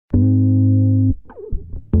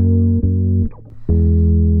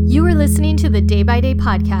to the Day by Day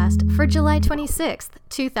podcast for July 26th,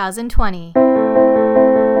 2020.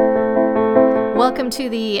 Welcome to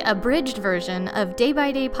the abridged version of Day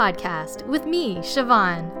by Day podcast with me,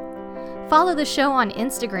 Siobhan. Follow the show on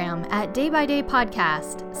Instagram at Day by Day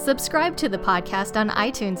Podcast, subscribe to the podcast on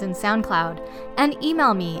iTunes and SoundCloud, and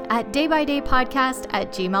email me at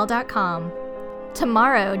daybydaypodcast@gmail.com.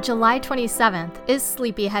 Tomorrow, July 27th, is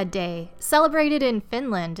Sleepyhead Day, celebrated in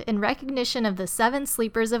Finland in recognition of the Seven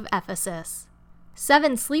Sleepers of Ephesus.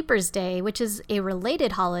 Seven Sleepers Day, which is a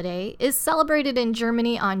related holiday, is celebrated in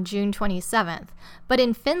Germany on June 27th, but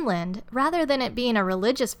in Finland, rather than it being a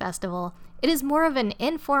religious festival, it is more of an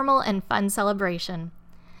informal and fun celebration.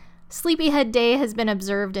 Sleepyhead Day has been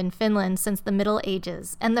observed in Finland since the Middle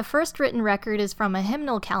Ages, and the first written record is from a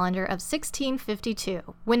hymnal calendar of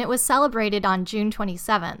 1652, when it was celebrated on June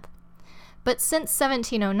 27th. But since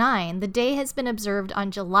 1709, the day has been observed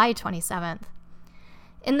on July 27th.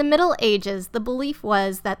 In the Middle Ages, the belief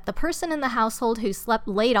was that the person in the household who slept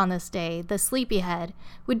late on this day, the sleepyhead,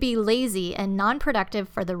 would be lazy and non-productive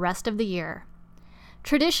for the rest of the year.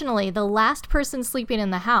 Traditionally, the last person sleeping in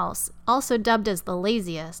the house, also dubbed as the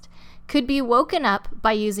laziest, could be woken up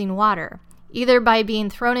by using water, either by being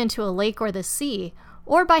thrown into a lake or the sea,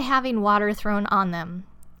 or by having water thrown on them.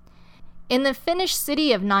 In the Finnish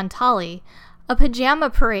city of Naantali, a pajama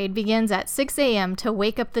parade begins at 6 a.m. to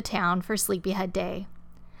wake up the town for Sleepyhead Day.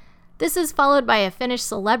 This is followed by a Finnish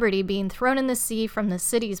celebrity being thrown in the sea from the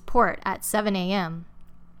city's port at 7 a.m.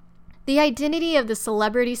 The identity of the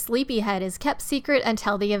celebrity sleepyhead is kept secret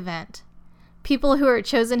until the event. People who are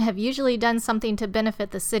chosen have usually done something to benefit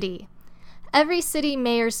the city. Every city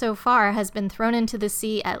mayor so far has been thrown into the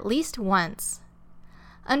sea at least once.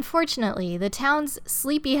 Unfortunately, the town's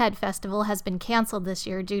Sleepyhead Festival has been canceled this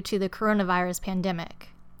year due to the coronavirus pandemic.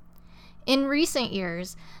 In recent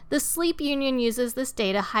years, the Sleep Union uses this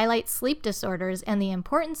day to highlight sleep disorders and the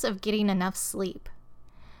importance of getting enough sleep.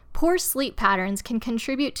 Poor sleep patterns can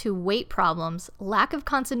contribute to weight problems, lack of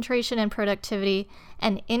concentration and productivity,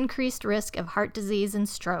 and increased risk of heart disease and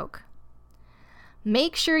stroke.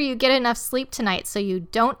 Make sure you get enough sleep tonight so you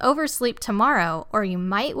don't oversleep tomorrow, or you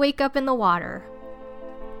might wake up in the water.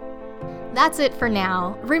 That's it for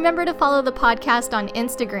now. Remember to follow the podcast on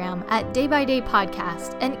Instagram at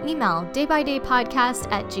daybydaypodcast and email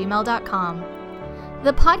daybydaypodcast@gmail.com.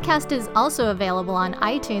 The podcast is also available on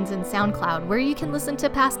iTunes and SoundCloud, where you can listen to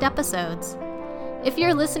past episodes. If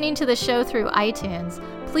you're listening to the show through iTunes,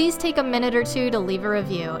 please take a minute or two to leave a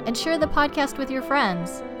review and share the podcast with your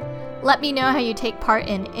friends. Let me know how you take part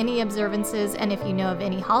in any observances and if you know of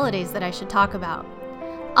any holidays that I should talk about.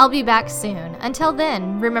 I'll be back soon. Until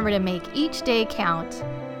then, remember to make each day count.